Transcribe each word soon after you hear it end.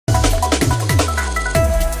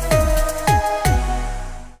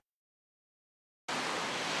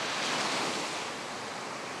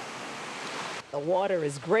Water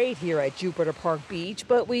is great here at Jupiter Park Beach,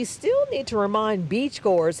 but we still need to remind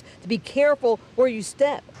beachgoers to be careful where you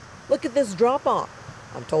step. Look at this drop off.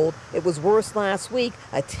 I'm told it was worse last week,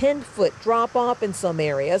 a 10-foot drop off in some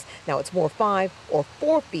areas. Now it's more 5 or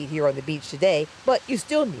 4 feet here on the beach today, but you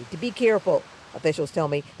still need to be careful. Officials tell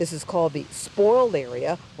me this is called the spoiled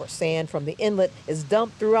area, where sand from the inlet is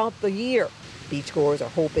dumped throughout the year. Beachgoers are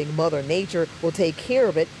hoping Mother Nature will take care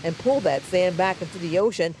of it and pull that sand back into the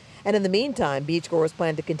ocean. And in the meantime, beachgoers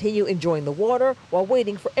plan to continue enjoying the water while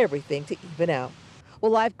waiting for everything to even out.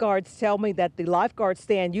 Well, lifeguards tell me that the lifeguard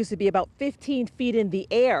stand used to be about 15 feet in the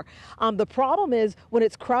air. The problem is when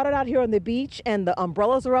it's crowded out here on the beach and the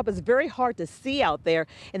umbrellas are up, it's very hard to see out there.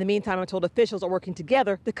 In the meantime, I'm told officials are working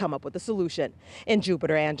together to come up with a solution. In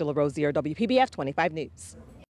Jupiter, Angela Rozier, WPBF 25 News.